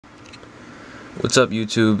What's up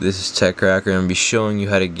YouTube, this is TechCracker and I'm going to be showing you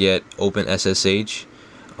how to get OpenSSH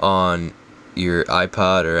on your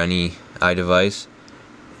iPod or any iDevice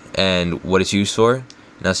and what it's used for.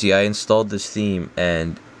 Now see, I installed this theme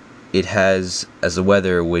and it has as a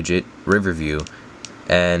weather widget Riverview,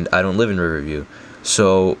 and I don't live in Riverview.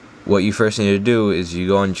 So what you first need to do is you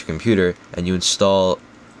go on your computer and you install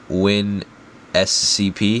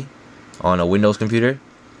WinSCP on a Windows computer,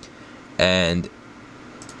 and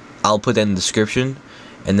I'll put that in the description.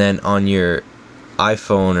 And then on your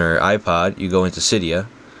iPhone or iPod, you go into Cydia.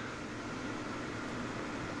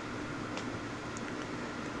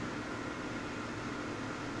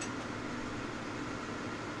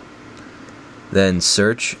 Then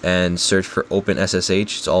search for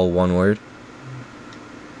OpenSSH. It's all one word.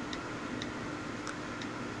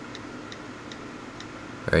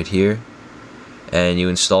 Right here. And you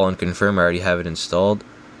install and confirm. I already have it installed.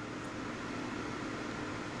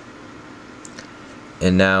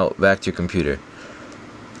 And now back to your computer.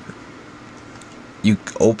 You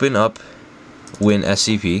open up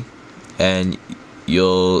WinSCP and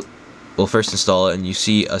we'll first install it, and you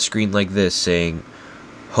see a screen like this saying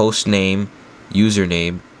host name,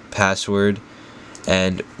 username, password.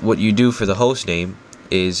 And what you do for the host name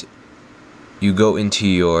is you go into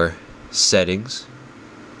your settings,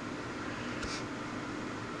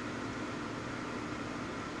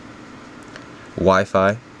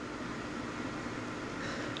 Wi-Fi,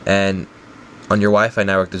 and on your Wi-Fi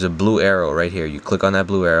network there's a blue arrow right here. You click on that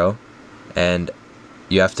blue arrow and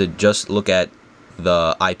you have to just look at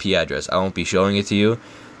the IP address. I won't be showing it to you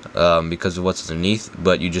because of what's underneath,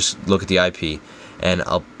 but you just look at the IP, and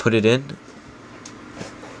I'll put it in.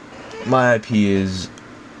 My IP is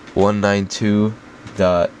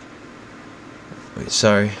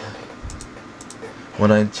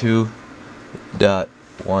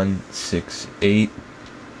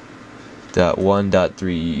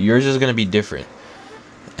Yours is gonna be different,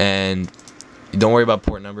 and don't worry about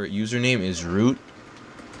port number. Username is root,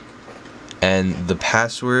 and the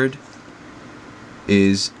password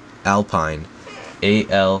is alpine,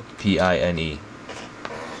 ALPINE.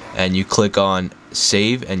 And you click on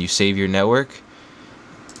save and you save your network,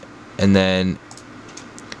 and then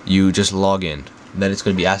you just log in. Then it's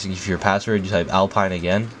going to be asking you for your password. You type alpine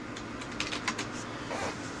again,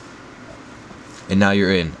 and now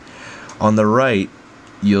you're in. On the right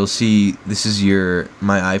you'll see this is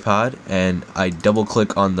my iPod, and I double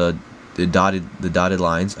click on the dotted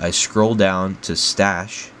lines. I scroll down to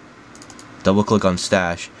stash, double click on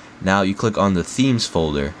stash. Now you click on the themes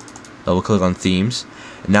folder, double click on themes.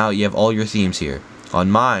 Now you have all your themes here.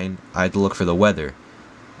 On mine I had to look for the weather,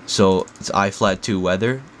 so it's iFlat2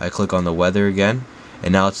 weather. I click on the weather again,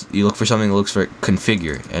 and now you look for something that looks for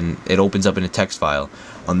configure, and it opens up in a text file.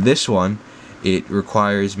 On this one it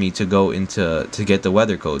requires me to go to get the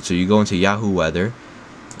weather code. So you go into Yahoo Weather,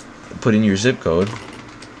 put in your zip code,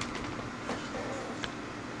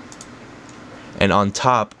 and on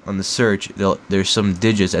top on the search there's some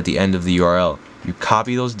digits at the end of the URL. You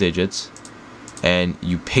copy those digits and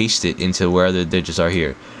you paste it into where the digits are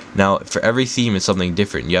here. Now for every theme it's something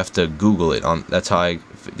different. You have to Google it. That's how you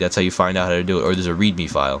find out how to do it, or there's a README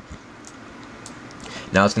file.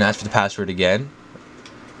 Now it's gonna ask for the password again,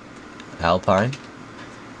 alpine,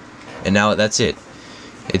 and now that's it.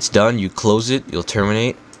 It's done. You close it, you'll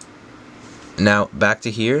terminate. Now back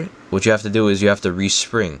to here, what you have to do is you have to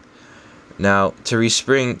respring. Now to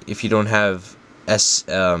respring, if you don't have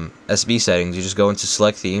SB settings, you just go into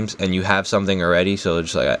select themes and you have something already, so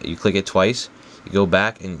just like you click it twice, you go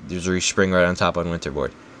back, and there's a respring right on top on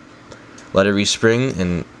Winterboard. Let it respring,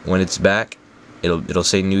 and when it's back it'll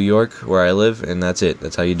say New York where I live, and that's it.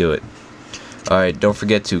 That's how you do it. Alright, don't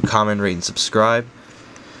forget to comment, rate, and subscribe,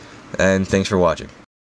 and thanks for watching.